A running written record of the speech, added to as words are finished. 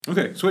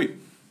Okay, sweet.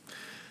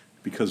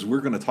 Because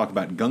we're going to talk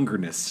about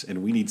gungerness,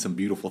 and we need some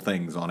beautiful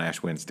things on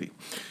Ash Wednesday.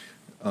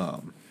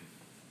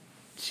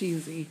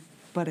 Cheesy,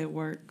 but it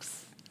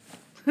works.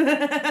 Do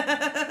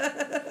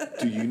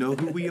you know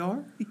who we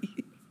are?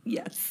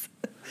 Yes.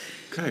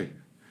 Okay.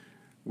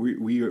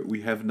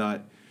 We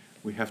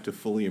have to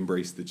fully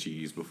embrace the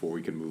cheese before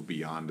we can move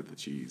beyond the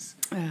cheese.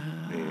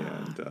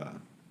 And,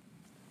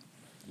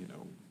 You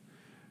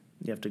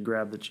have to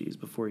grab the cheese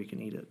before you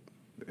can eat it.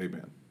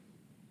 Amen.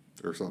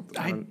 Or something.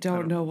 I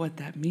don't know what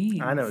that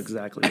means. I know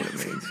exactly what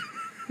it means.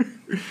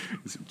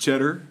 Is it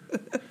cheddar?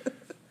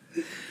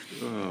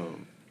 Oh.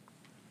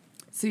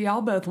 So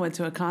y'all both went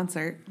to a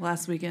concert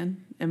last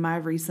weekend in my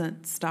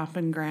recent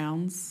stomping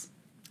grounds.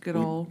 Good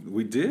old.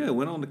 We did.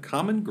 Went on to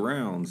Common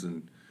Grounds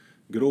in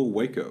good old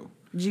Waco.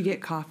 Did you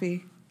get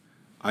coffee?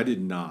 I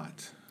did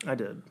not. I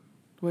did.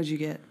 What'd you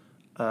get?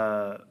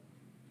 About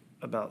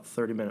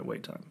 30-minute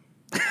wait time.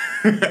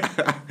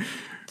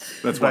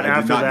 That's why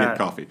I did not get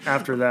coffee.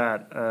 After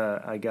that,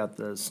 I got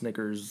the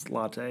Snickers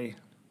latte.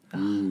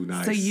 Ooh,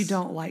 nice. So you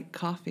don't like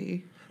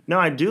coffee? No,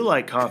 I do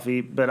like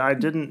coffee, but I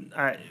didn't.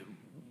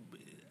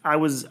 I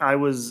was.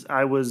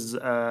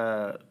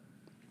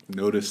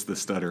 Notice the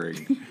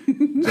stuttering.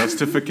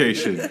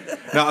 Justification.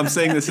 Now, I'm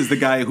saying this as the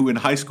guy who in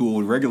high school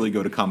would regularly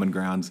go to Common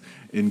Grounds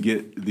and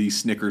get the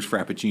Snickers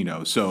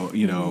Frappuccino. So,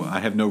 I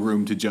have no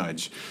room to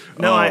judge.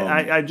 No,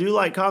 I do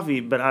like coffee,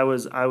 but I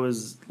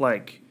was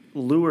like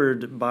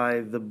lured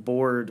by the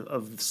board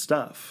of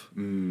stuff,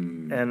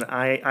 and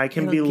I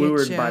can be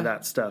lured by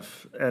that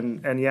stuff,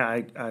 and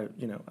yeah,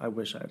 I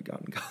wish I had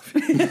gotten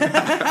coffee.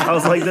 I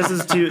was like, this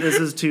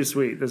is too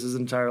sweet. This is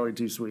entirely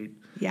too sweet.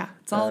 Yeah,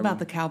 it's all about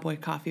the cowboy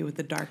coffee with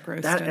the dark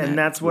roast in it. And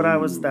that's what I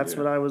was. That's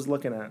what I was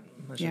looking at.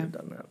 I should have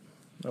done that.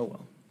 Oh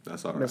well.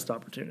 That's all right. Missed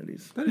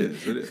opportunities. That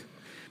is. It is.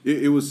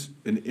 It was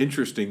an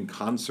interesting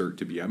concert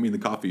to be. I mean, the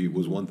coffee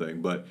was one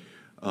thing, but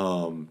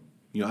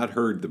I'd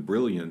heard the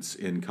Brilliance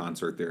in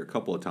concert there a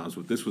couple of times,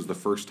 but this was the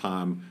first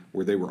time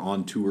where they were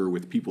on tour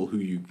with people who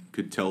you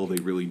could tell they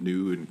really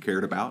knew and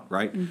cared about,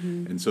 right?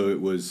 Mm-hmm. And so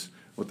it was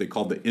what they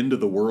called the End of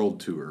the World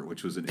tour,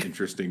 which was an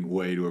interesting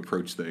way to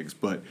approach things.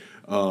 But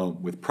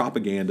with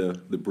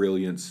Propaganda, the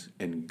Brilliance,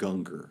 and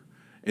Gungor.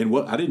 And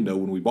what I didn't know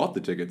when we bought the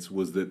tickets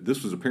was that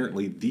this was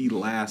apparently the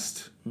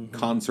last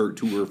concert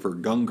tour for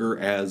Gungor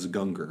as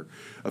Gungor.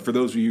 For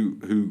those of you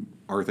who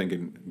are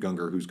thinking,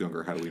 Gungor, who's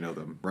Gungor? How do we know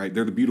them? Right?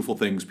 They're the Beautiful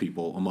Things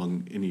people,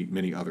 among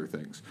many other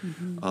things.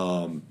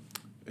 Mm-hmm.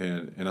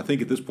 And I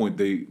think at this point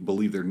they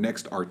believe their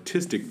next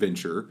artistic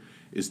venture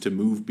is to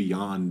move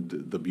beyond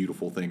the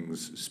Beautiful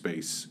Things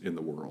space in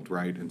the world,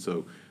 right? And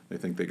so they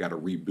think they got to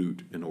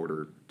reboot in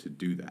order to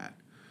do that.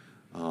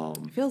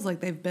 It feels like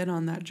they've been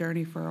on that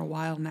journey for a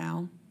while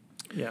now.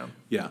 Yeah.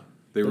 Yeah.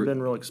 They've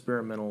been real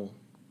experimental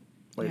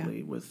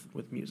lately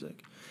with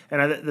music.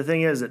 And the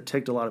thing is, it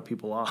ticked a lot of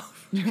people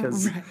off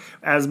because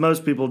as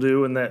most people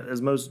do, and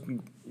as most,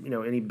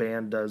 any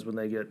band does when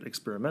they get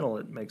experimental,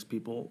 it makes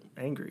people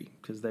angry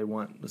because they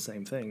want the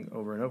same thing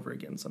over and over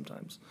again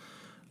sometimes.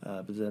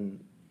 But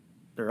then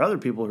there are other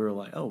people who are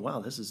like, oh, wow,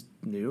 this is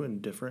new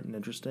and different and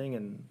interesting.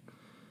 And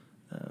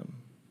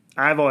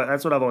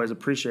that's what I've always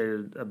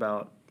appreciated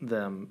about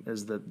them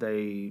is that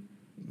they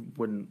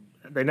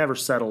never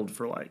settled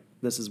for like,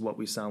 this is what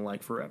we sound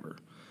like forever.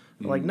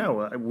 Mm-hmm. Like,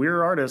 no,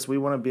 we're artists. We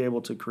want to be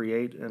able to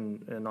create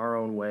in our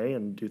own way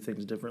and do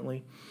things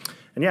differently.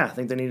 And yeah, I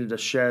think they needed to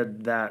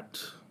shed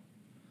that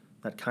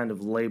kind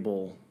of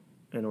label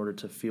in order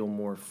to feel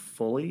more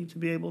fully to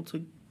be able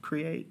to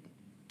create.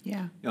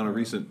 Yeah. On a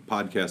recent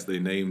podcast, they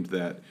named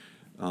that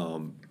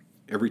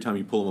every time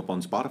you pull them up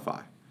on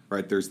Spotify,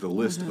 right, there's the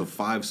list of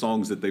 5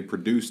 songs that they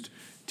produced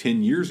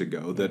 10 years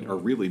ago that are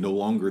really no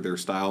longer their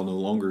style, no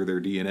longer their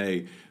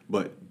DNA,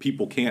 but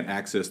people can't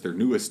access their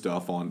newest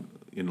stuff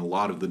in a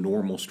lot of the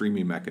normal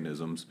streaming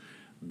mechanisms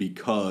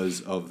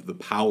because of the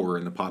power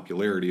and the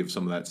popularity of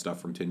some of that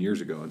stuff from 10 years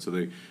ago. And so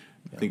they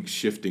think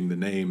shifting the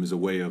name is a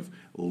way of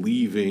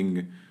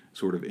leaving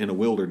sort of in a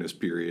wilderness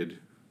period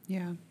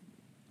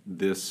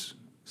this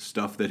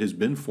stuff that has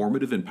been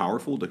formative and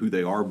powerful to who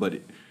they are,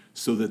 but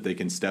so that they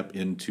can step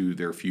into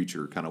their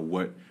future, kind of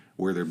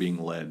where they're being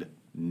led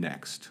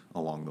next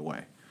along the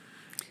way.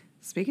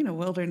 Speaking of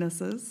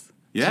wildernesses,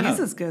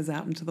 Jesus goes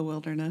out into the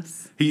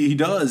wilderness. He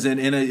does, and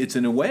it's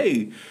in a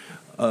way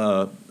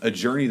a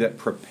journey that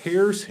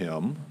prepares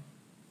him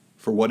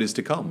for what is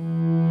to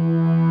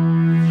come.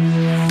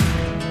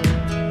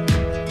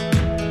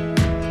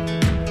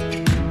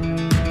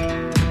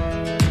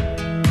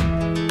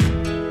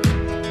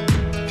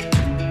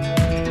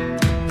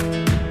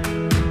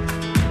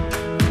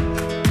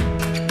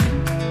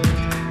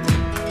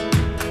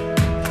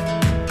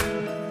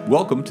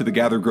 Welcome to the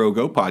Gather, Grow,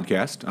 Go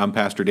podcast. I'm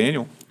Pastor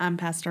Daniel. I'm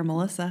Pastor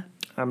Melissa.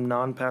 I'm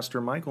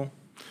non-Pastor Michael.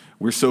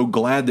 We're so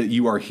glad that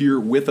you are here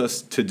with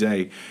us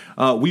today.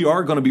 We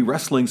are going to be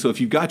wrestling, so if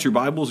you've got your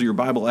Bibles or your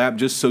Bible app,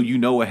 just so you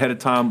know ahead of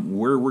time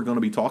where we're going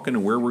to be talking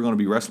and where we're going to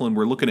be wrestling,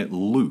 we're looking at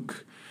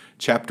Luke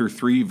chapter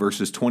 3,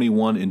 verses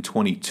 21 and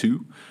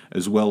 22,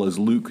 as well as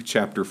Luke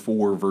chapter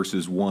 4,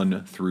 verses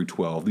 1 through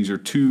 12. These are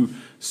two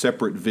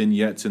separate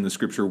vignettes in the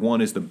scripture. One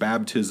is the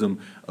baptism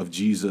of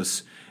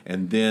Jesus,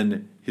 and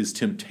then his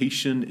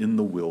temptation in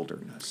the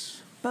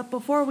wilderness. But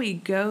before we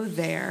go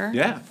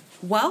there,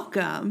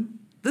 welcome.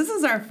 This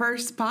is our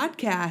first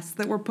podcast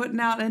that we're putting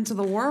out into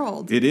the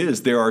world. It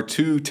is. There are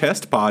 2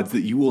 test pods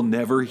that you will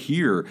never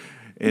hear.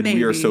 And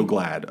we are so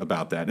glad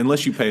about that.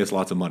 Unless you pay us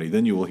lots of money,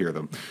 then you will hear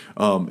them,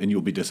 and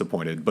you'll be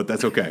disappointed, but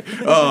that's okay.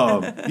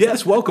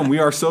 Yes, welcome. We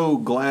are so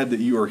glad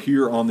that you are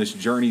here on this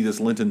journey, this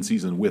Lenten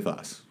season with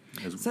us.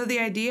 So the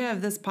idea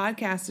of this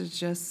podcast is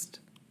just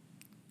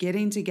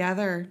getting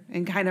together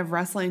and kind of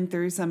wrestling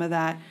through some of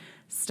that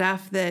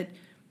stuff that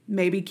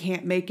maybe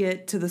can't make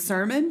it to the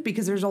sermon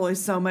because there's only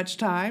so much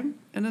time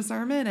in a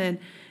sermon,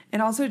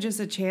 and also just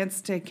a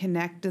chance to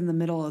connect in the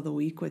middle of the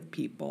week with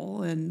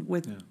people and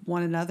with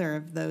one another,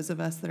 of those of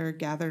us that are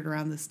gathered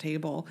around this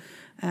table,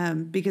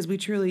 because we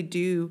truly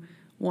do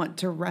want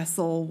to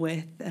wrestle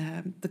with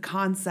the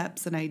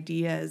concepts and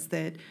ideas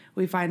that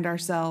we find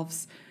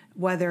ourselves,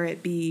 whether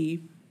it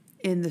be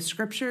in the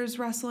scriptures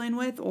wrestling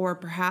with, or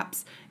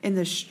perhaps in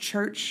this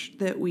church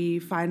that we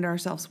find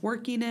ourselves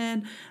working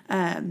in,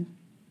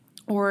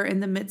 or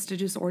in the midst of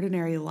just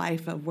ordinary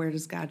life of where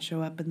does God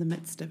show up in the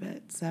midst of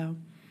it. So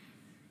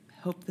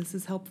hope this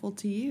is helpful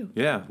to you.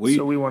 Yeah.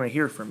 So we want to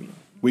hear from you.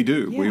 We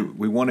do. Yeah.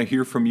 We want to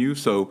hear from you.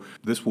 So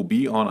this will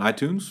be on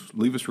iTunes.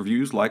 Leave us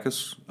reviews, like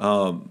us.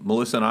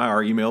 Melissa and I,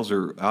 our emails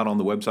are out on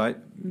the website.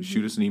 Mm-hmm.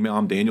 Shoot us an email.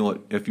 I'm Daniel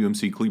at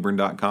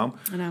fumccleburne.com.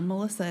 And I'm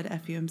Melissa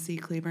at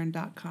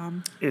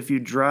fumccleburne.com. If you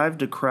drive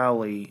to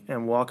Crowley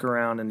and walk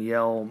around and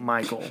yell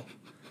Michael,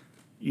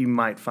 you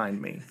might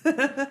find me.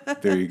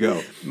 There you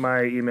go.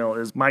 My email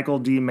is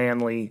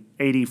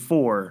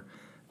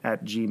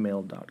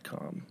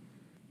michaeldmanley84@gmail.com.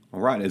 All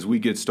right, as we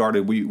get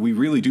started, we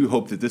really do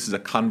hope that this is a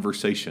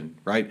conversation,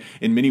 right?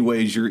 In many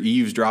ways, you're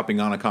eavesdropping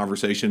on a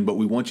conversation, but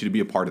we want you to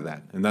be a part of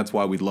that. And that's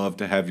why we'd love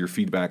to have your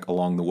feedback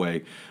along the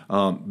way,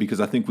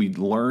 because I think we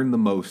learn the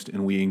most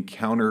and we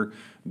encounter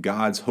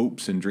God's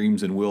hopes and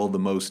dreams and will the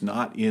most,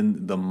 not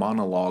in the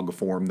monologue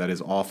form that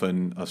is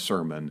often a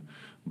sermon,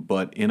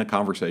 but in a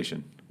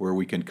conversation where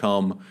we can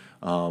come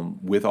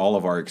with all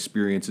of our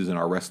experiences and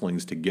our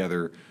wrestlings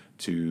together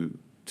to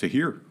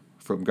hear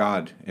from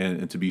God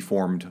and to be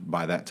formed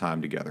by that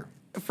time together.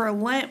 For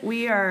Lent,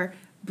 we are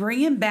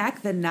bringing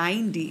back the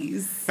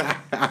 90s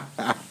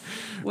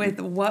with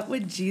What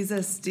Would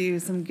Jesus Do?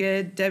 Some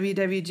good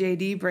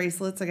WWJD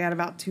bracelets. I got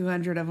about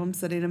 200 of them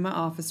sitting in my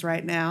office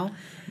right now.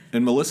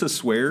 And Melissa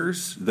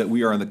swears that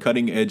we are on the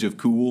cutting edge of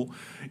cool.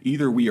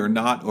 Either we are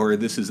not, or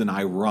this is an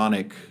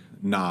ironic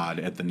nod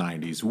at the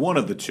 90s. One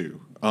of the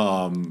two.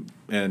 And,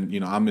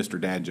 I'm Mr.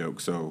 Dad Joke,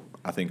 so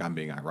I think I'm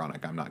being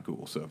ironic. I'm not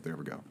cool, so there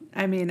we go.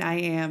 I mean, I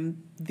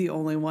am the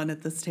only one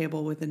at this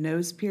table with a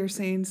nose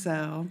piercing,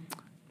 so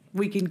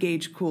we can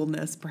gauge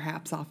coolness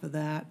perhaps off of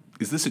that.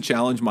 Is this a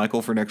challenge,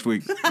 Michael, for next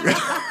week?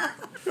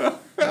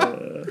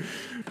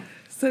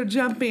 So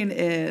jumping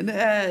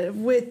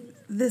in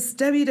with this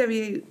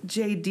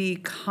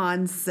WWJD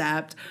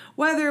concept,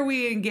 whether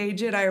we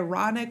engage it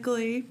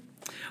ironically,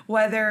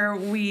 whether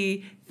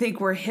we think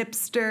we're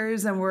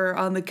hipsters and we're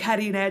on the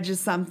cutting edge of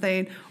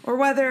something, or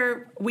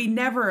whether we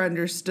never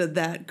understood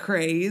that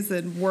craze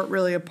and weren't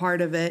really a part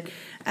of it,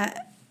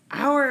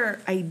 our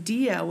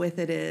idea with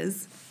it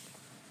is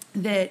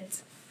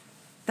that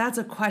that's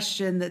a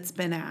question that's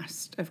been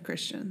asked of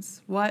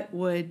Christians. What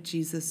would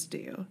Jesus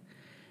do?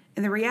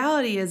 And the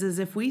reality is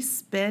if we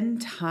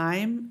spend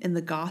time in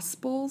the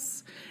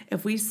Gospels,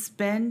 if we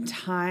spend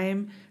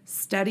time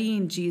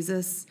studying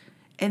Jesus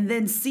and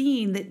then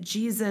seeing that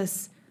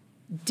Jesus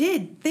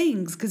did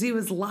things because he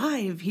was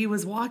live, he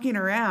was walking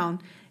around,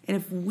 and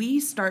if we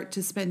start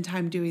to spend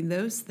time doing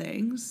those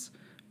things,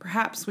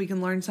 perhaps we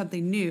can learn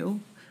something new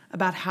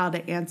about how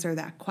to answer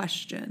that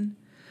question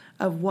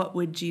of what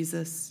would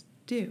Jesus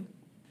do.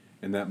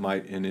 And that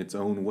might, in its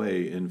own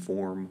way,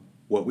 inform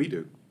what we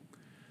do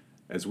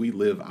as we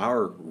live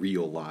our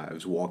real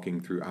lives, walking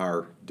through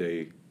our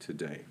day to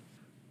day.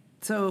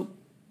 So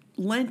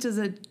Lent is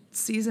a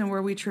season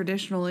where we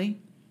traditionally,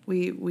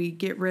 we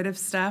get rid of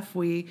stuff.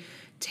 We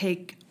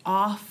take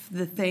off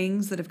the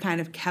things that have kind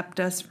of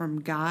kept us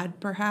from God,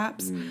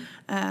 perhaps.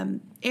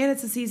 And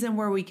it's a season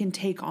where we can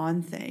take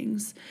on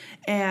things.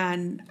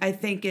 And I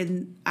think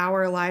in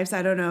our lives,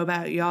 I don't know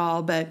about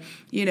y'all, but,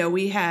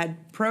 we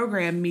had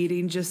program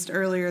meeting just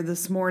earlier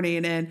this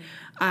morning, and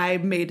I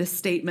made a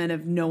statement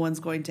of no one's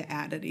going to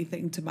add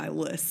anything to my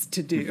list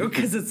to do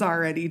because it's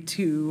already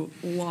too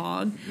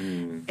long.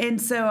 And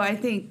so I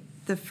think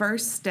the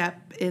first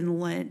step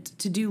in Lent,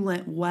 to do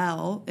Lent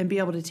well and be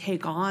able to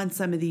take on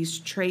some of these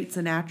traits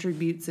and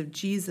attributes of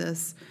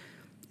Jesus,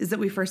 is that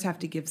we first have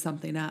to give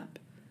something up,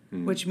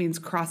 which means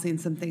crossing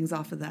some things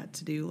off of that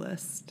to-do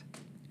list.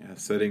 Yeah,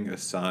 setting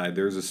aside,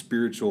 there's a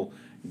spiritual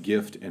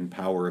gift and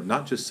power of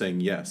not just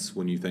saying yes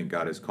when you think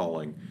God is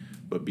calling,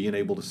 but being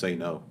able to say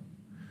no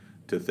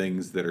to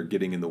things that are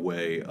getting in the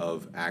way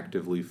of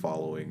actively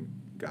following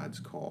God's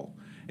call.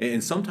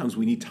 And sometimes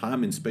we need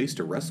time and space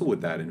to wrestle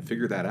with that and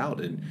figure that out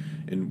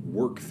and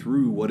work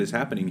through what is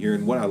happening here.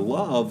 And what I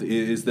love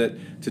is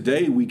that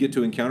today we get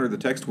to encounter the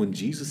text when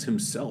Jesus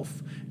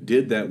himself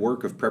did that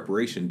work of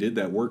preparation, did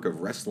that work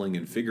of wrestling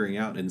and figuring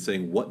out and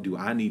saying, what do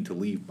I need to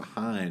leave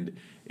behind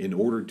in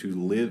order to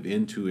live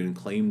into and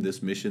claim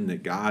this mission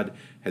that God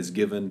has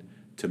given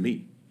to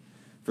me?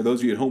 For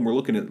those of you at home, we're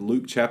looking at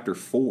Luke chapter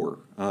 4,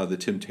 the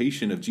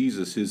temptation of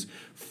Jesus, his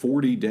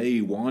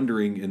 40-day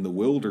wandering in the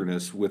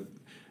wilderness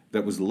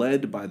that was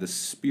led by the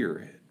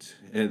Spirit.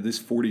 And this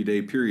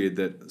 40-day period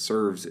that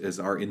serves as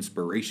our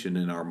inspiration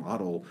and our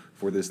model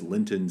for this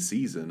Lenten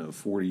season of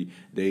 40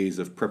 days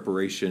of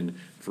preparation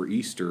for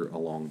Easter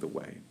along the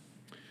way.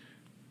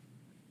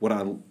 What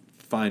I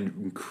find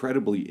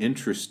incredibly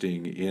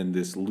interesting in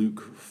this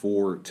Luke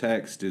 4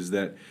 text is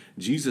that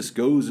Jesus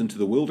goes into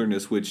the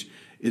wilderness, which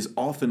is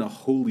often a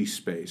holy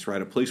space,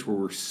 right? A place where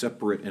we're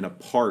separate and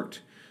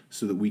apart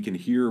so that we can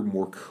hear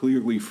more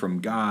clearly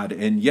from God.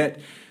 And yet,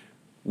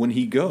 when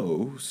he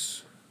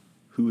goes,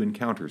 who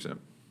encounters him?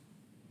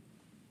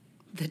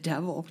 The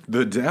devil.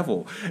 The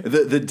devil.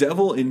 The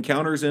devil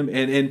encounters him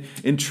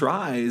and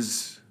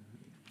tries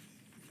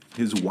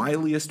his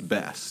wiliest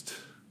best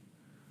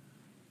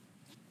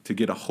to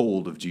get a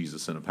hold of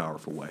Jesus in a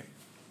powerful way,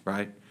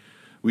 right?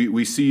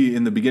 We see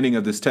in the beginning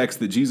of this text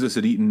that Jesus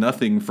had eaten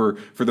nothing for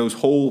those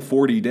whole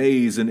 40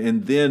 days,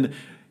 and then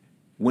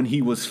when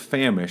he was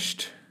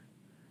famished,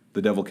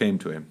 the devil came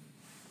to him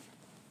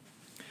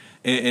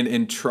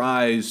and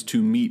tries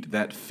to meet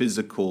that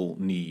physical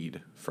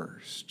need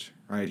first,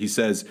 right? He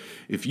says,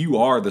 if you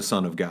are the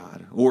Son of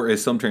God, or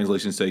as some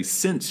translations say,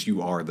 since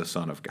you are the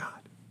Son of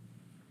God,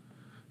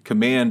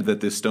 command that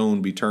this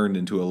stone be turned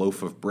into a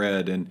loaf of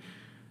bread. And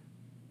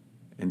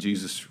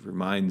Jesus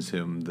reminds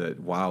him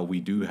that while we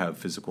do have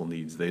physical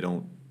needs, they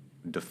don't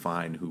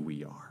define who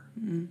we are.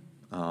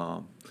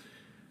 Mm-hmm.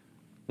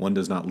 One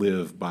does not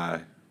live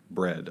by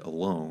bread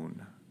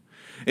alone.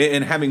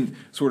 And having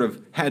sort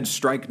of had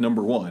strike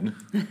number one,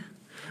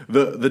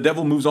 the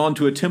devil moves on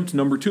to attempt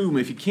number two.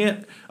 If he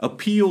can't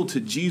appeal to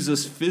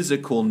Jesus'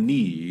 physical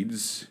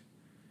needs,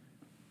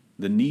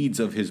 the needs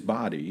of his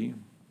body,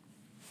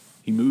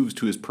 he moves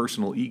to his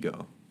personal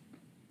ego.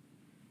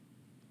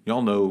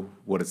 Y'all know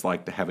what it's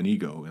like to have an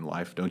ego in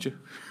life, don't you?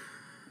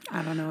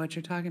 I don't know what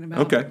you're talking about.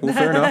 Okay, well,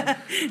 fair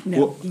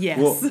enough. Yes.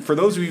 Well, for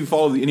those of you who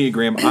follow the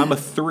Enneagram, I'm a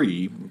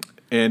 3,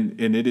 and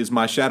it is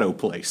my shadow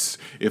place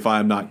if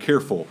I'm not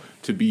careful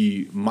to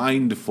be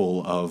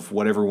mindful of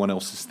what everyone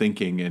else is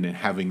thinking and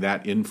having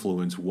that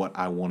influence what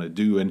I want to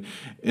do.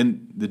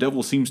 And the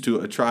devil seems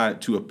to try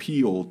to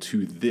appeal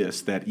to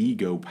this, that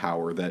ego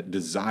power, that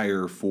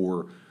desire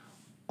for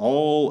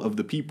all of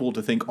the people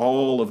to think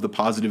all of the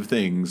positive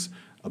things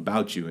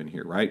about you in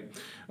here, right?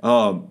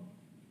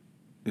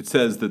 It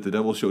says that the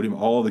devil showed him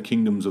all the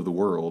kingdoms of the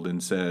world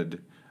and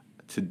said,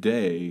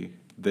 today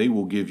they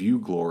will give you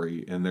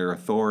glory and their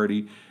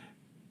authority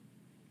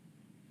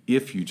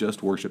if you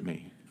just worship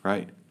me,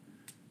 right?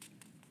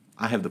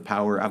 I have the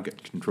power. I've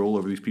got control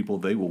over these people.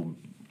 They will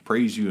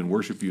praise you and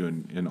worship you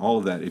and all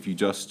of that if you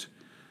just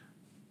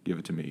give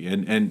it to me.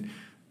 And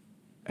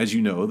as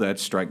you know,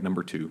 that's strike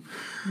number 2.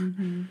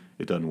 Mm-hmm.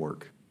 It doesn't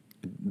work.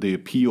 The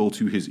appeal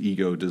to his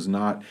ego does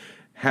not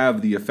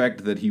have the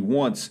effect that he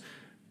wants,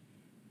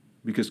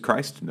 because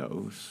Christ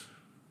knows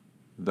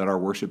that our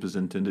worship is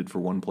intended for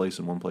one place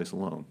and one place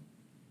alone,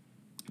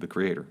 the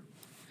Creator.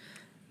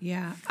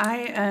 Yeah,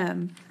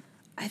 I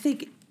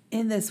think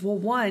in this, well,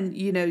 one,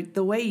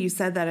 the way you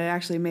said that, it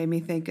actually made me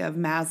think of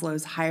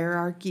Maslow's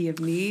hierarchy of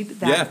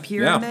need, that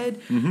pyramid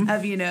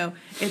of,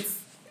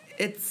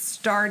 it's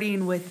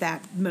starting with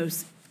that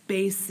most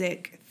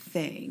basic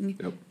thing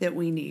that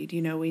we need.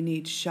 We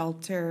need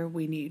shelter,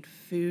 we need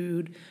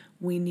food,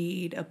 we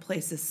need a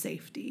place of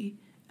safety.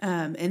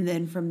 And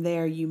then from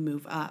there you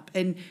move up.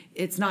 And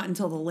it's not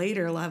until the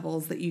later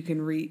levels that you can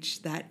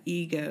reach that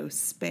ego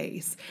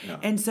space. Yeah.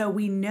 And so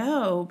we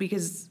know,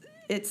 because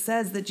it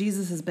says that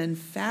Jesus has been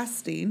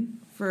fasting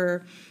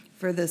for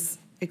this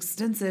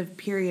extensive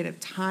period of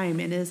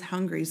time and is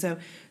hungry. So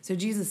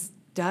Jesus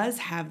does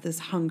have this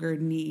hunger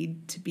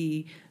need to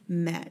be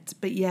met.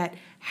 But yet,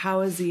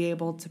 how is he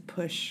able to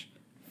push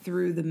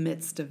through the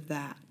midst of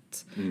that?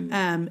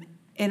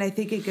 And I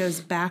think it goes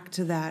back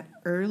to that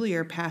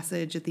earlier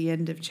passage at the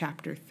end of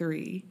chapter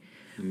 3,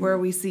 where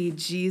we see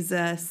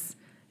Jesus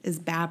is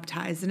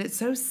baptized. And it's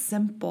so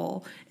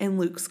simple in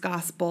Luke's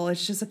gospel.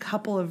 It's just a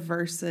couple of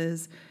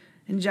verses.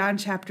 In John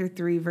chapter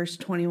 3, verse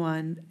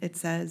 21, it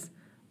says,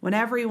 when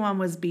everyone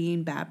was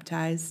being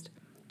baptized,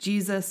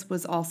 Jesus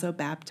was also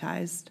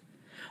baptized.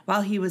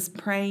 While he was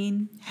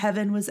praying,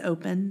 heaven was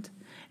opened,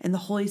 and the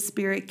Holy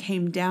Spirit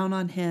came down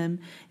on him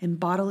in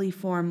bodily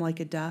form like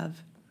a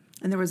dove.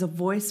 And there was a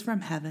voice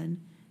from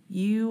heaven,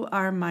 you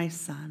are my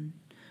son,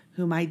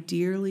 whom I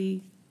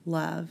dearly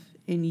love.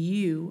 In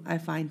you I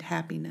find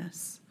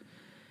happiness.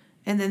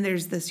 And then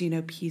there's this,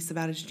 piece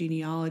about his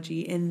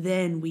genealogy. And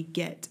then we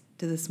get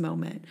to this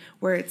moment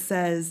where it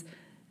says,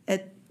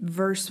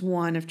 verse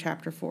 1 of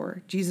chapter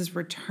 4, Jesus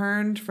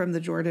returned from the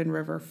Jordan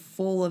River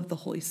full of the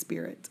Holy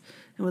Spirit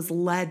and was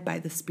led by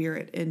the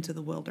Spirit into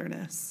the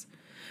wilderness.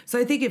 So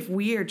I think if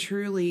we are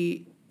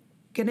truly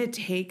going to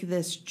take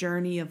this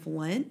journey of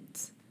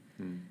Lent,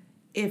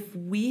 if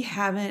we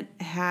haven't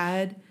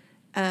had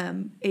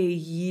a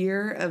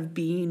year of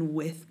being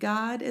with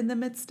God in the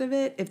midst of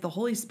it, if the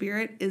Holy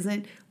Spirit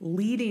isn't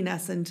leading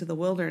us into the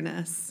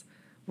wilderness,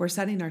 we're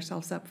setting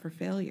ourselves up for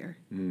failure.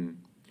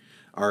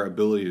 Our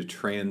ability to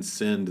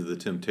transcend the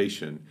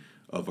temptation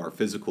of our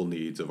physical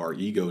needs, of our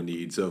ego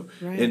needs,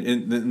 Right.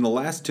 and the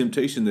last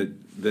temptation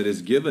that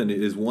is given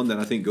is one that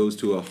I think goes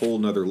to a whole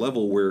nother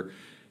level where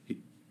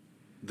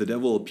the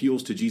devil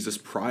appeals to Jesus'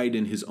 pride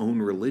in his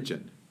own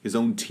religion, his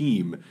own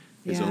team,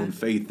 his own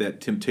faith, that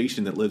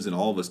temptation that lives in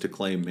all of us to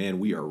claim, man,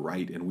 we are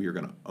right and we are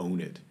going to own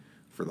it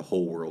for the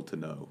whole world to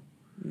know.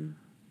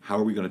 How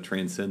are we going to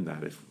transcend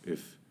that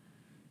if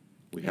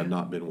we have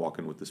not been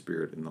walking with the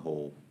Spirit in the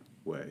whole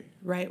way?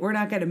 Right. We're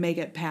not going to make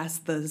it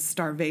past the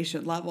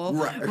starvation level.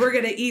 Right. We're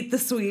going to eat the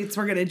sweets.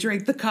 We're going to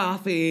drink the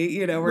coffee.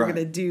 We're Right.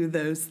 going to do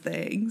those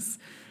things.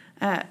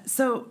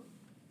 So,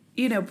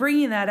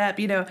 bringing that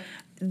up,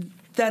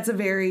 that's a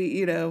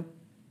very,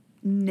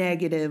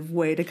 negative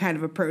way to kind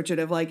of approach it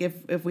of like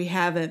if we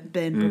haven't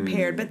been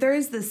prepared. But there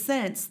is this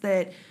sense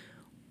that,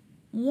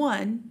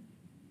 one,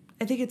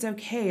 I think it's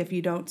okay if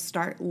you don't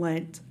start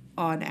Lent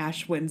on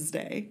Ash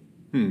Wednesday.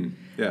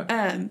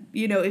 Yeah.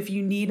 If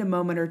you need a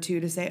moment or two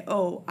to say,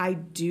 oh, I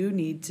do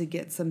need to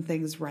get some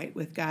things right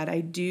with God. I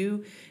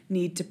do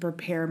need to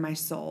prepare my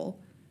soul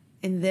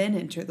and then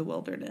enter the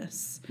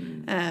wilderness.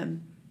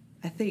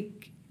 I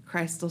think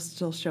Christ will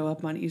still show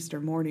up on Easter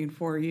morning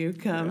for you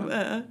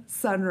come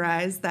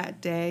sunrise that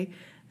day.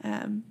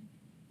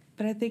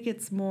 But I think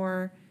it's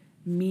more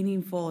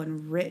meaningful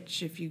and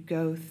rich if you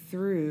go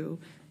through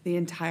the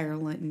entire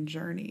Lenten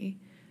journey.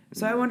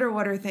 So I wonder,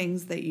 what are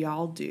things that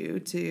y'all do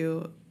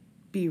to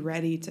be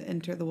ready to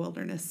enter the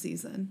wilderness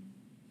season?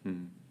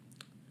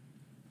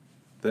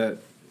 That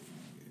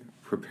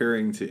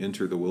preparing to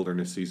enter the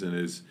wilderness season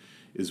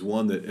is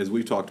one that, as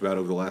we've talked about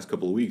over the last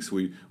couple of weeks,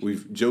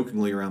 we've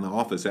jokingly around the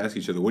office asked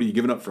each other, what are you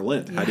giving up for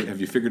Lent?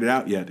 Have you figured it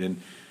out yet?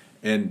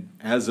 And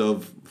as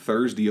of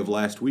Thursday of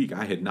last week,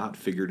 I had not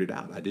figured it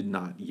out. I did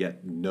not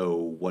yet know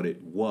what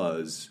it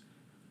was.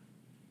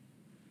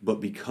 But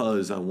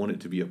because I want it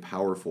to be a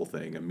powerful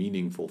thing, a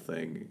meaningful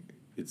thing,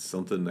 it's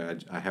something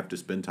that I have to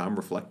spend time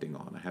reflecting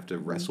on. I have to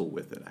wrestle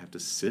with it. I have to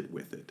sit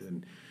with it.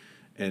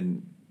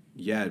 And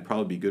yeah, it'd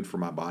probably be good for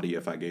my body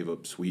if I gave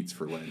up sweets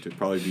for Lent. It'd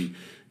probably be,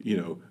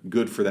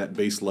 good for that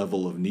base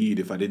level of need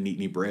if I didn't eat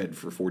any bread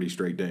for 40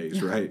 straight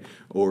days, right?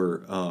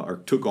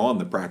 Or took on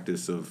the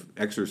practice of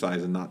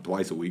exercising not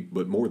twice a week,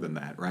 but more than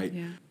that, right?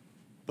 Yeah.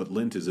 But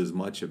Lent is as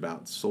much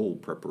about soul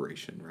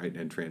preparation, right?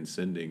 And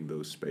transcending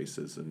those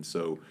spaces. And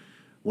so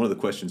one of the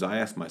questions I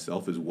ask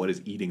myself is, what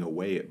is eating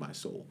away at my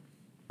soul?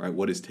 Right?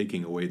 What is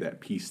taking away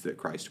that peace that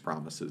Christ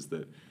promises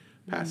that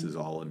passes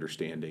all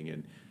understanding,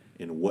 and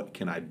what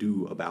can I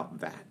do about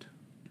that?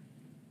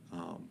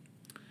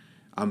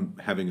 I'm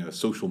having a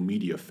social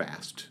media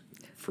fast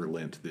for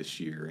Lent this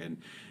year, and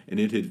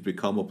it had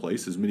become a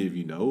place, as many of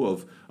you know,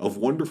 of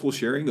wonderful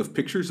sharing of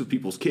pictures of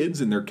people's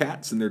kids and their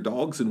cats and their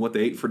dogs and what they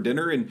ate for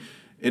dinner,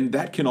 and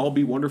that can all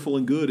be wonderful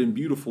and good and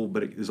beautiful,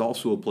 but it is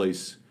also a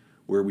place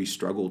where we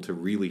struggle to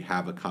really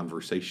have a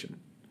conversation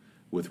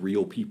with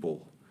real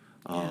people.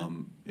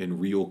 In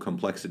real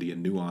complexity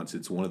and nuance.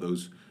 It's one of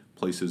those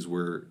places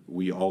where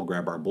we all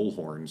grab our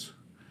bullhorns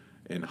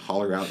and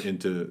holler out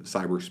into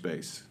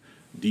cyberspace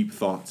deep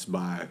thoughts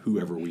by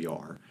whoever we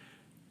are,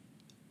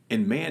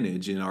 and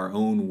manage in our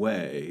own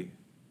way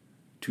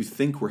to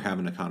think we're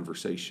having a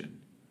conversation,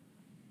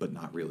 but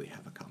not really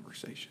have a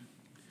conversation.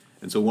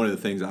 And so one of the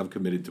things I've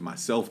committed to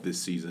myself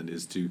this season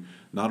is to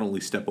not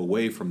only step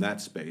away from that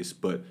space,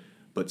 but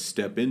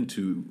step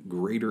into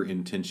greater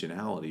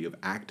intentionality of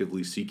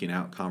actively seeking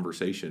out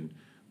conversation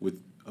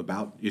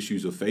about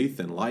issues of faith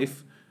and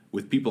life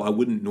with people I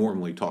wouldn't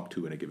normally talk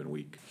to in a given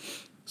week.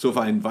 So if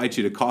I invite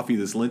you to coffee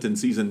this Lenten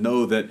season,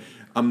 know that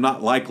I'm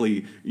not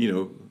likely,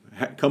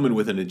 coming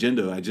with an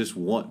agenda. I just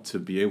want to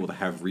be able to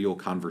have real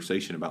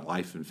conversation about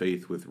life and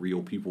faith with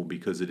real people,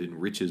 because it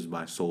enriches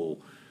my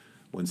soul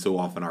when so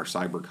often our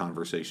cyber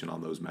conversation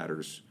on those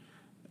matters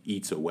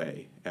eats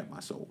away at my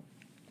soul.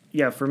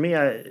 Yeah, for me,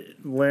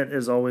 Lent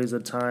is always a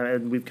time,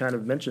 and we've kind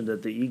of mentioned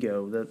it, the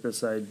ego, that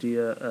this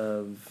idea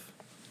of,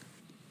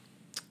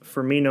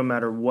 for me, no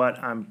matter what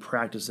I'm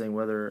practicing,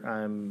 whether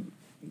I'm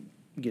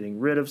getting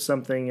rid of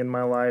something in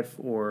my life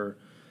or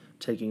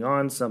taking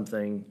on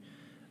something,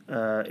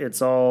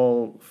 it's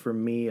all, for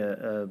me,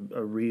 a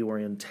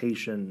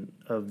reorientation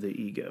of the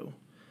ego.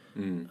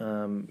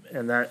 And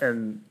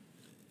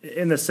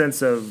in the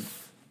sense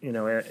of,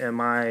 am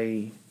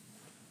I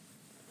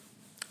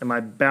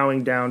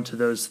bowing down to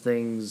those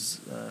things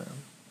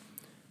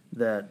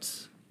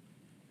that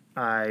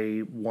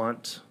I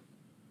want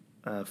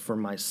for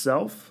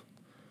myself,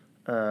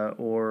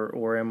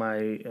 or am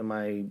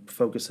I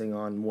focusing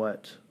on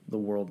what the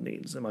world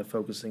needs? Am I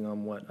focusing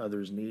on what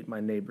others need, my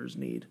neighbors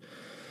need?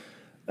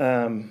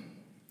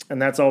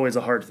 And that's always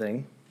a hard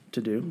thing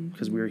to do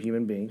because we are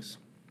human beings.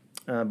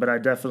 But I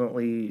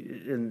definitely,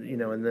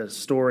 in the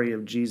story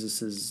of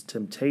Jesus's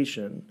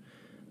temptation,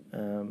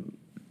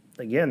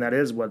 again, that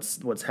is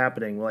what's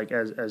happening. Like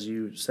as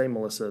you say,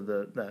 Melissa,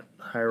 that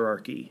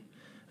hierarchy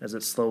as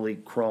it slowly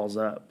crawls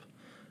up,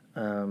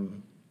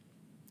 and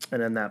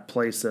in that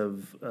place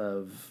of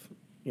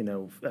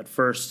at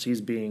first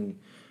he's being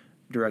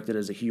directed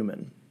as a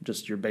human,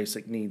 just your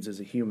basic needs as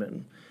a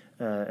human,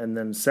 and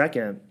then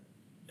second,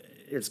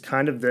 it's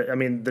kind of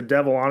the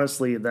devil.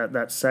 Honestly,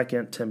 that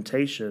second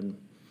temptation,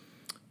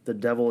 the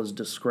devil is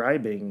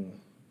describing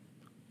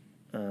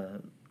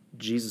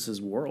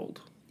Jesus's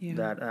world. Yeah.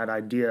 That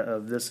idea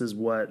of this is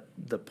what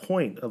the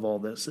point of all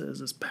this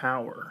is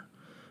power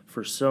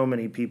for so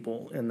many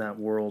people in that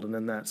world and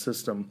in that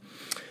system.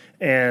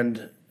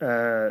 And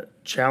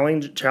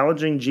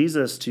challenging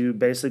Jesus to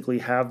basically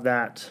have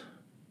that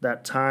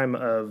time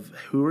of,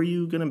 who are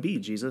you going to be,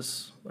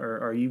 Jesus? Or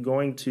are you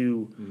going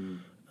to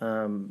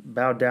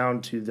bow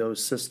down to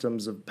those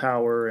systems of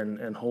power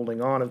and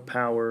holding on of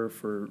power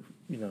for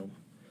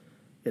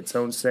its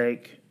own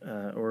sake?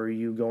 Or are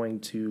you going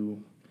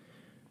to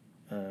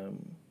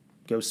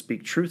go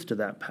speak truth to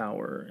that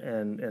power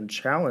and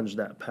challenge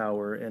that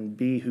power and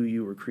be who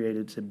you were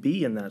created to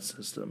be in that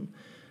system,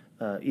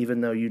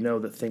 even though you know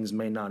that things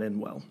may not end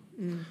well.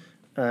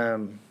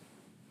 And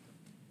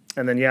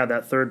then,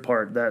 that third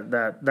part,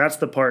 that's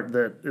the part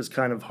that is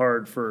kind of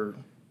hard for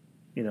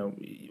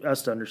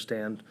us to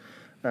understand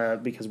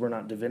because we're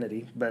not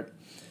divinity. But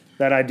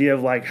that idea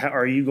of like, how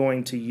are you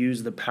going to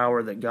use the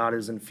power that God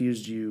has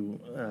infused you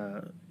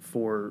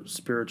for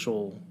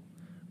spiritual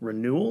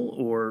renewal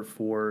or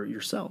for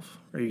yourself?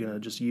 Are you going to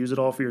just use it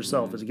all for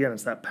yourself? As again,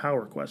 it's that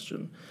power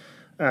question.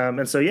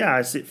 And so,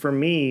 I see, for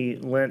me,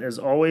 Lent is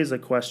always a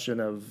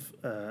question of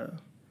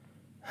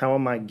how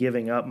am I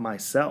giving up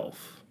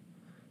myself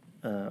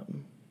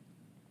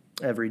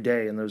every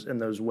day in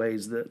those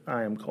ways that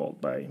I am called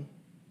by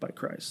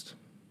Christ.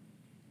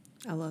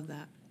 I love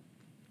that.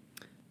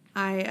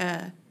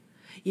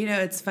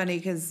 It's funny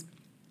because,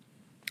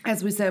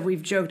 as we said,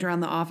 we've joked around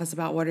the office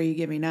about what are you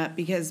giving up,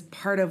 because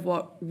part of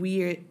what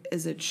we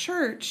as a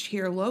church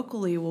here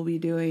locally will be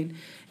doing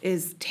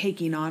is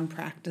taking on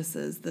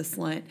practices this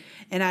Lent.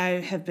 And I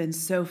have been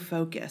so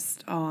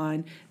focused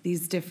on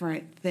these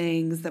different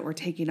things that we're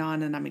taking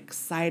on, and I'm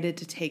excited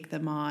to take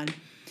them on,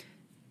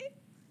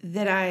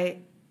 that I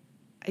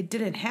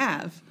didn't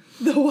have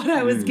the what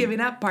I was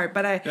giving up part,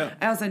 but I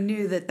also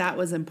knew that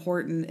was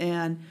important.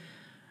 And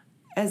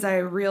as I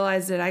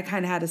realized it, I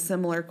kind of had a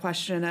similar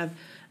question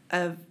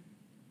of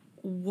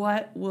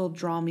what will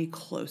draw me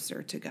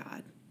closer to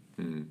God?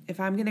 If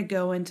I'm going to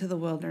go into the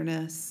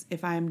wilderness,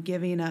 if I'm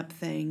giving up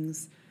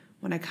things,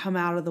 when I come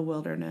out of the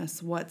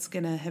wilderness, what's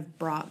going to have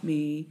brought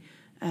me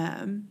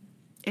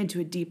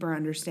into a deeper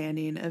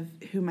understanding of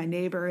who my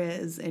neighbor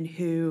is and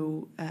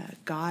who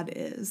God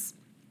is?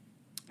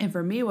 And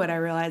for me, what I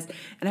realized,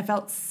 and I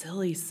felt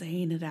silly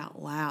saying it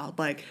out loud,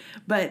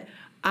 but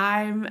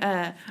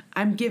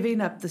I'm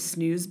giving up the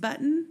snooze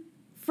button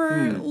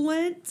for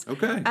Lent.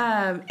 Okay.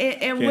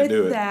 And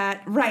with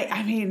that,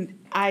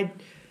 right,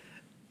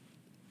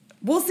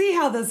 we'll see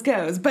how this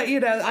goes, but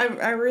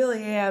I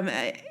really am.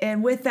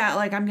 And with that,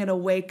 I'm going to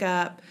wake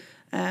up.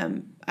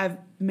 I've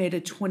made a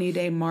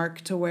 20-day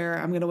mark to where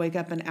I'm going to wake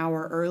up an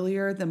hour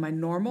earlier than my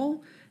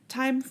normal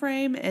time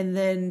frame. And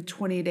then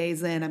 20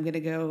 days in, I'm going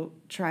to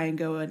try and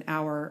go an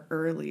hour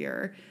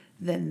earlier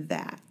than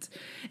that.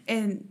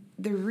 And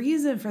the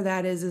reason for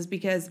that is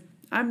because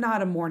I'm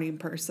not a morning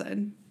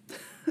person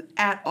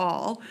at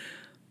all.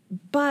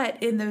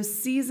 But in those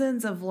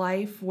seasons of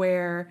life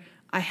where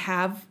I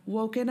have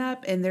woken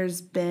up and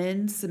there's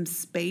been some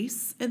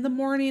space in the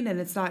morning,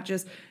 and it's not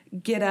just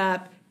get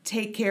up,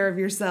 take care of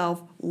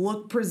yourself,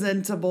 look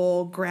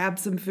presentable, grab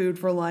some food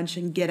for lunch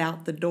and get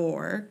out the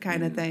door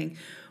kind of thing.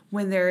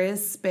 When there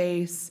is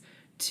space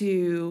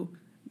to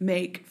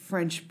make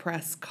French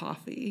press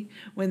coffee,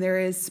 when there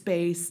is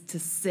space to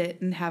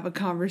sit and have a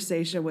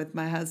conversation with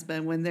my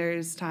husband, when there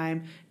is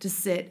time to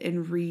sit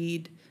and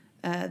read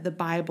the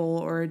Bible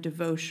or a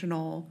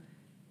devotional,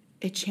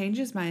 it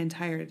changes my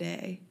entire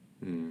day.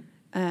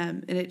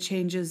 And it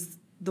changes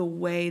the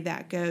way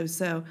that goes.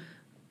 So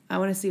I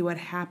want to see what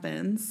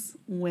happens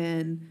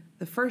when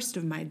the first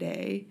of my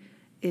day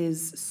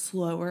is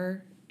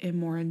slower and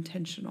more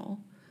intentional,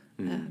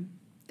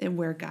 and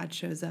where God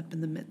shows up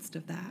in the midst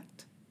of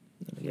that.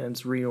 Yeah,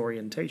 it's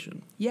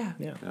reorientation. Yeah.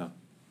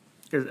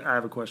 I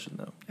have a question,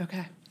 though.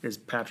 Okay. Is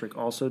Patrick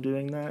also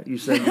doing that? You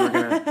said you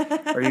were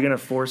are you going to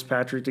force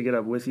Patrick to get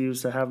up with you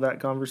to have that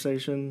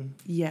conversation?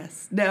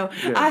 Yes. No,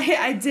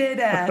 I did.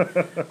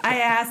 I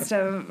asked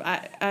him,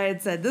 I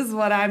had said, this is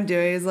what I'm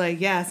doing. He's like,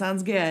 yeah,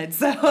 sounds good.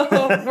 So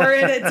we're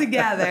in it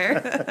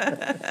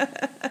together.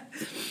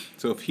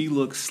 So if he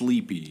looks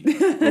sleepy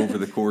over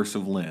the course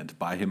of Lent,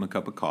 buy him a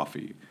cup of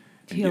coffee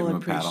and give him a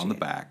pat on the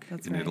back,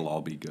 and it'll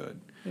all be good.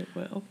 It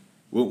will.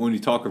 Well, when you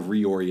talk of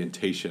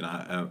reorientation,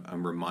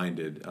 I'm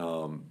reminded,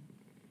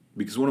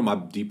 because one of my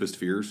deepest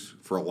fears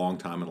for a long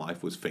time in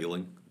life was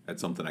failing at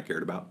something I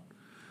cared about.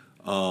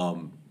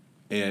 And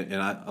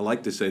I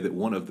like to say that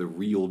one of the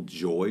real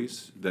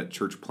joys that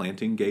church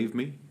planting gave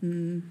me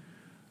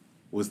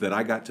was that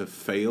I got to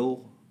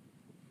fail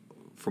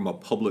from a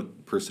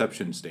public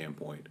perception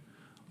standpoint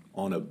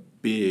on a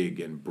big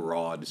and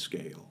broad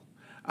scale.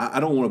 I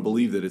don't want to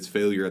believe that it's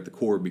failure at the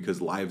core,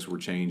 because lives were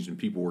changed and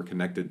people were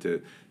connected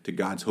to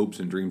God's hopes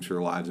and dreams for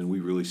their lives, and we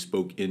really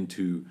spoke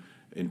into,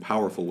 in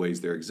powerful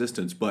ways, their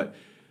existence. But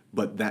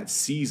that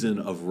season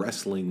of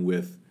wrestling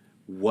with,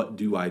 what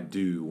do I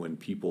do when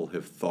people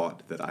have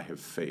thought that I have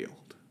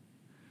failed,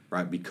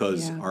 right?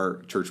 Because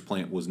our church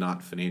plant was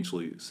not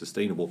financially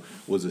sustainable,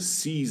 was a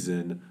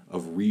season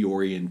of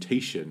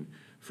reorientation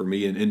for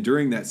me. And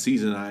during that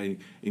season, I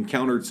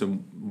encountered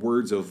some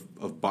words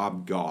of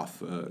Bob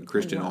Goff, a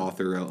Christian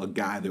author, a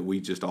guy that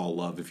we just all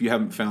love. If you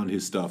haven't found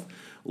his stuff,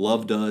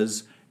 Love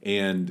Does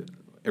and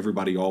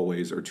Everybody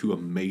Always are two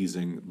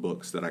amazing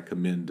books that I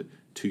commend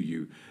to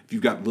you. If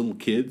you've got little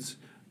kids,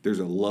 there's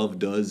a Love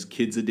Does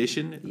Kids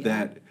edition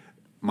that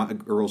my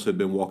girls have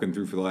been walking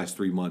through for the last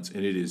 3 months,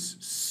 and it is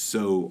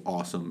so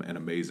awesome and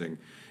amazing.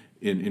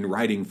 In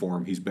writing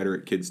form, he's better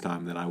at kids'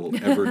 time than I will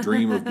ever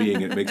dream of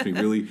being. It makes me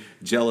really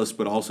jealous,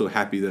 but also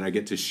happy that I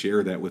get to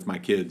share that with my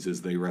kids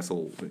as they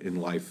wrestle in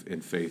life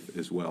and faith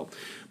as well.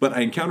 But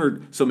I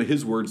encountered some of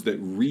his words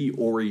that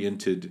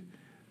reoriented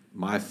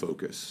my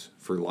focus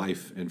for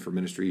life and for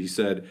ministry. He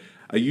said,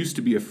 "I used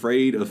to be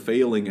afraid of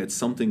failing at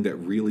something that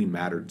really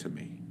mattered to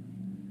me.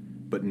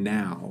 But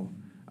now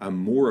I'm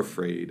more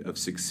afraid of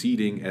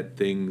succeeding at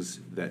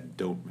things that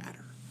don't matter."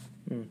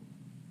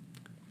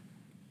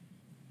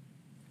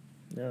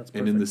 Yeah, that's perfect.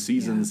 And in the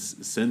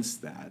seasons since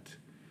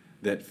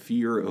that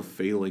fear of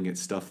failing at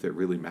stuff that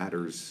really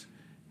matters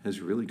has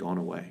really gone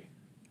away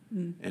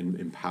and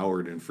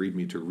empowered and freed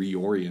me to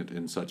reorient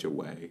in such a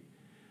way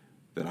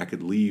that I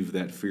could leave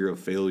that fear of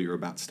failure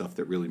about stuff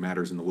that really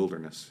matters in the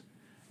wilderness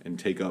and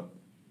take up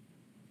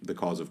the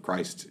cause of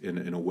Christ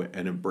in a way,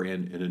 in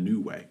a new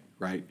way,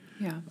 right?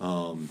 Yeah.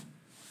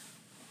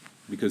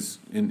 Because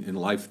in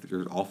life,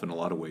 there's often a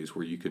lot of ways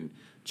where you can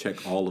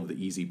check all of the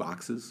easy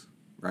boxes,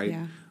 right?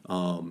 Yeah.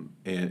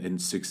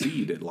 And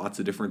succeed at lots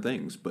of different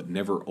things, but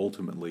never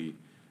ultimately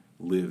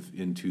live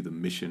into the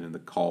mission and the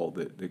call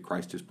that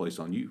Christ has placed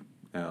on you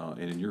and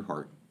in your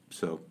heart.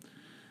 So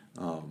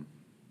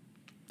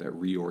that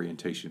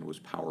reorientation was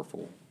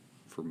powerful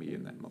for me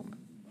in that moment.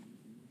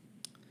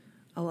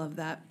 I love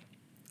that.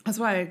 That's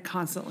why I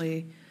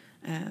constantly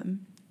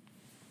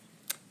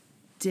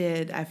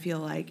I feel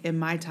like, in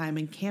my time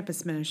in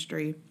campus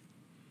ministry,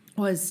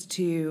 was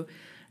to,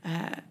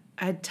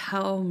 I'd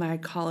tell my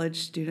college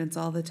students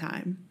all the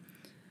time,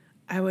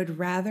 I would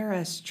rather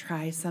us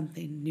try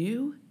something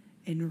new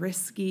and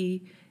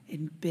risky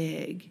and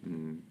big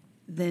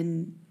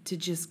than to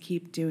just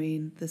keep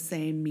doing the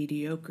same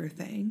mediocre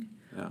thing,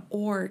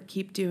 or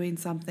keep doing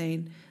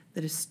something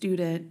that a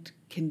student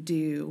can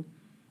do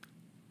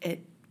at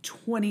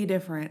 20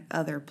 different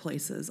other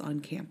places on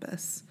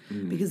campus,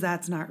 because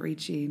that's not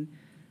reaching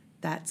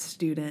that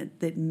student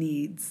that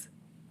needs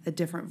a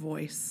different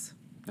voice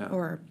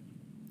or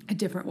a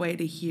different way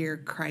to hear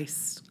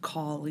Christ's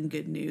call and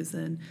good news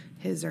in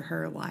his or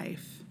her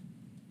life.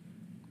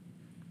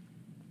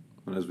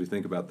 And as we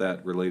think about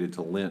that related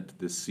to Lent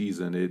this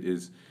season, it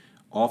is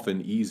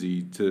often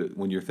easy to,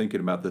 when you're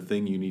thinking about the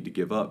thing you need to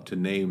give up, to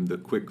name the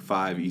quick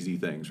 5 easy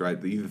things, right?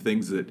 The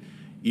things that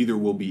either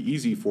will be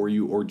easy for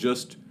you or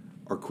just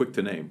are quick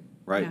to name,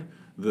 right? Yeah.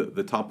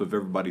 The top of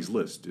everybody's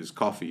list is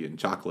coffee and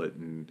chocolate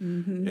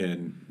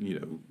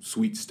and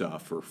sweet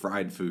stuff or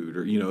fried food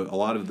or a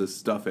lot of the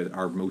stuff at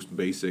our most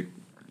basic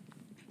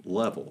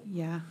level.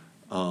 Yeah.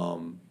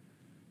 And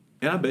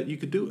I bet you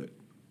could do it.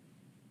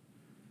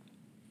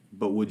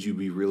 But would you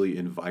be really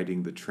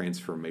inviting the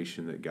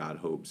transformation that God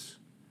hopes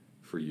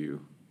for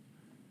you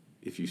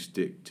if you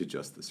stick to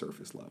just the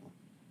surface level?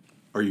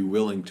 Are you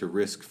willing to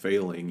risk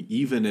failing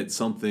even at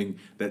something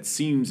that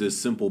seems as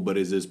simple but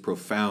is as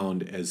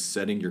profound as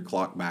setting your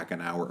clock back an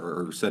hour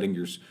or setting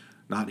your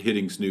not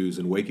hitting snooze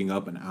and waking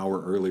up an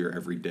hour earlier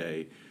every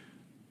day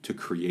to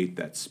create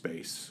that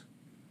space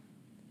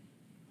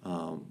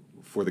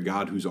for the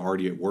God who's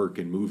already at work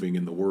and moving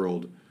in the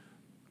world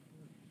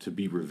to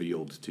be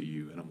revealed to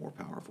you in a more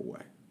powerful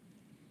way?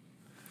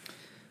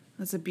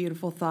 That's a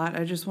beautiful thought.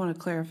 I just want to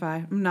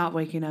clarify, I'm not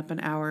waking up an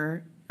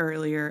hour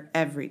earlier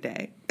every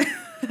day.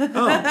 I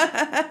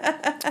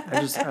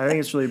think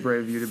it's really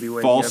brave of you to be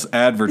waking False up.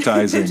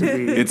 advertising.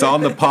 It's on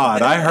the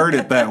pod. I heard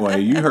it that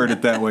way. You heard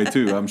it that way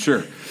too, I'm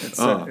sure.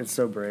 It's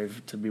so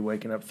brave to be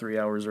waking up 3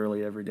 hours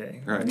early every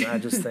day. Right. And I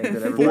just think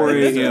that 4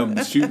 everybody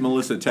a.m. Shoot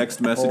Melissa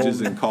text messages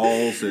and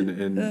calls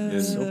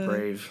and so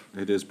brave.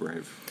 It is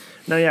brave.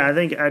 No, yeah, I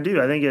think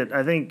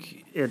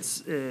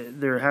it's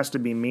there has to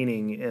be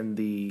meaning in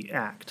the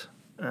act.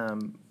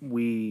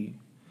 We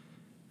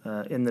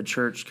in the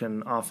church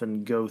can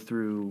often go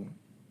through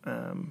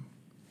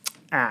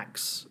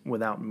acts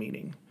without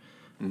meaning.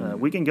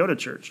 We can go to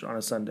church on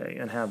a Sunday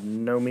and have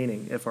no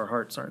meaning if our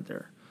hearts aren't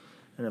there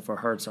and if our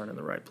hearts aren't in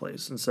the right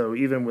place. And so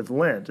even with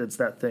Lent, it's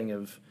that thing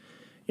of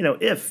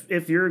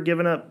if you're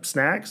giving up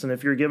snacks and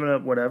if you're giving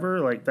up whatever,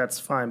 like that's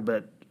fine.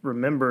 But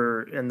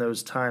remember in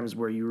those times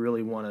where you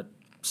really want a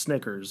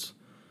Snickers,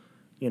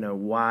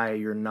 why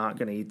you're not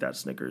going to eat that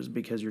Snickers,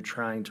 because you're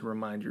trying to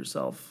remind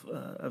yourself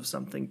of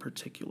something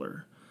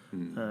particular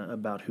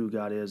about who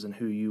God is and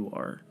who you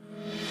are.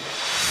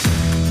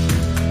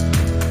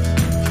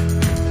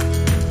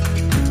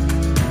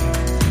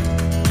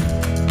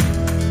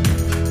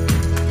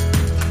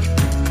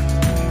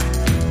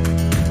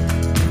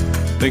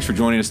 Thanks for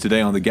joining us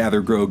today on the Gather,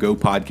 Grow, Go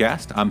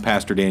podcast. I'm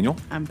Pastor Daniel.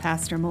 I'm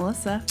Pastor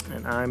Melissa.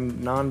 And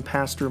I'm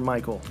non-pastor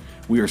Michael.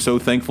 We are so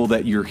thankful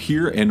that you're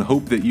here and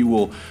hope that you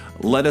will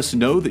let us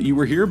know that you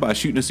were here by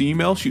shooting us an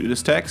email, shooting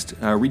us text,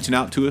 reaching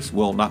out to us,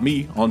 well, not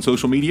me, on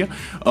social media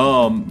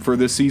for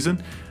this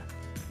season.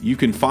 You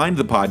can find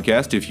the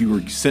podcast if you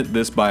were sent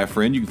this by a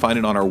friend. You can find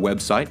it on our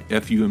website,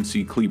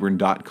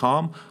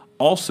 fumccleburne.com.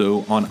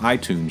 Also on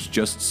iTunes,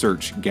 just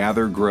search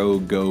Gather, Grow,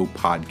 Go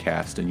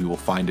podcast, and you will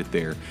find it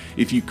there.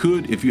 If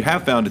you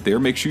have found it there,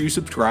 make sure you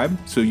subscribe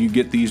so you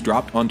get these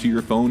dropped onto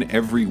your phone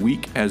every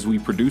week as we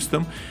produce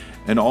them.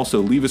 And also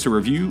leave us a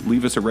review,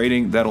 leave us a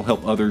rating. That'll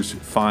help others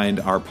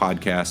find our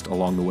podcast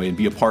along the way and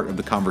be a part of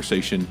the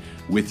conversation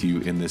with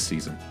you in this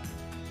season.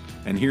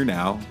 And here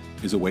now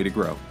is a way to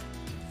grow.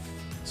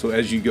 So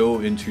as you go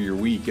into your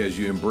week, as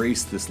you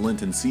embrace this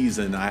Lenten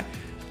season, I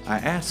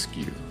ask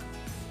you,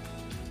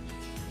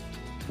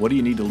 what do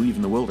you need to leave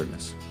in the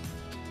wilderness?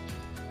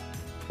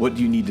 What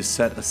do you need to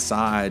set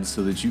aside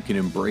so that you can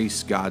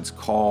embrace God's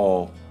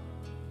call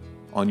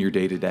on your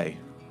day-to-day?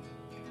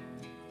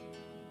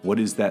 What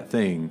is that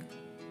thing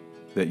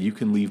that you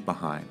can leave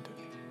behind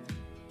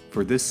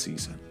for this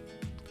season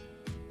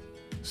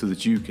so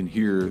that you can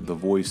hear the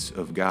voice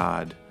of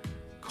God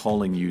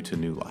calling you to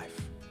new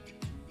life?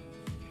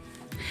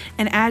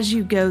 And as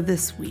you go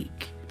this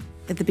week,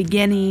 at the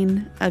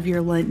beginning of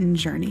your Lenten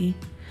journey,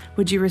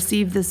 would you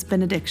receive this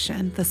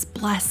benediction, this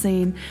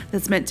blessing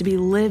that's meant to be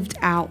lived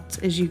out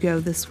as you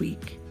go this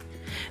week?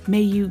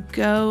 May you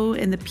go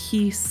in the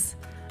peace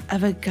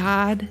of a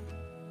God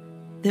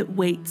that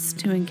waits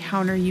to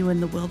encounter you in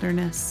the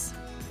wilderness.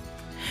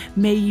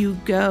 May you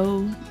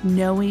go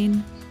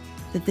knowing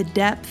that the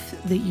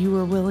depth that you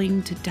are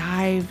willing to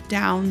dive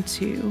down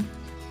to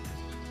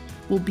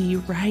will be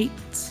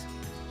right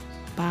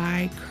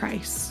by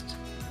Christ,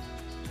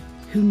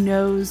 who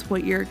knows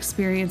what your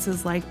experience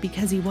is like,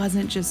 because he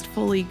wasn't just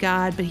fully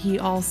God, but he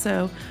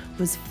also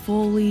was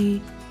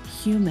fully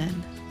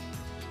human.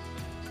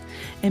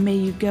 And may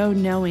you go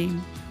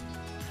knowing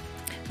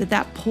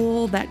that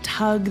pull, that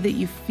tug that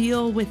you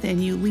feel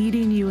within you,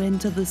 leading you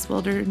into this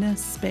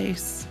wilderness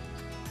space,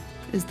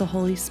 is the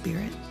Holy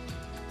Spirit.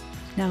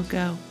 Now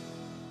go.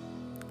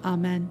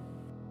 Amen.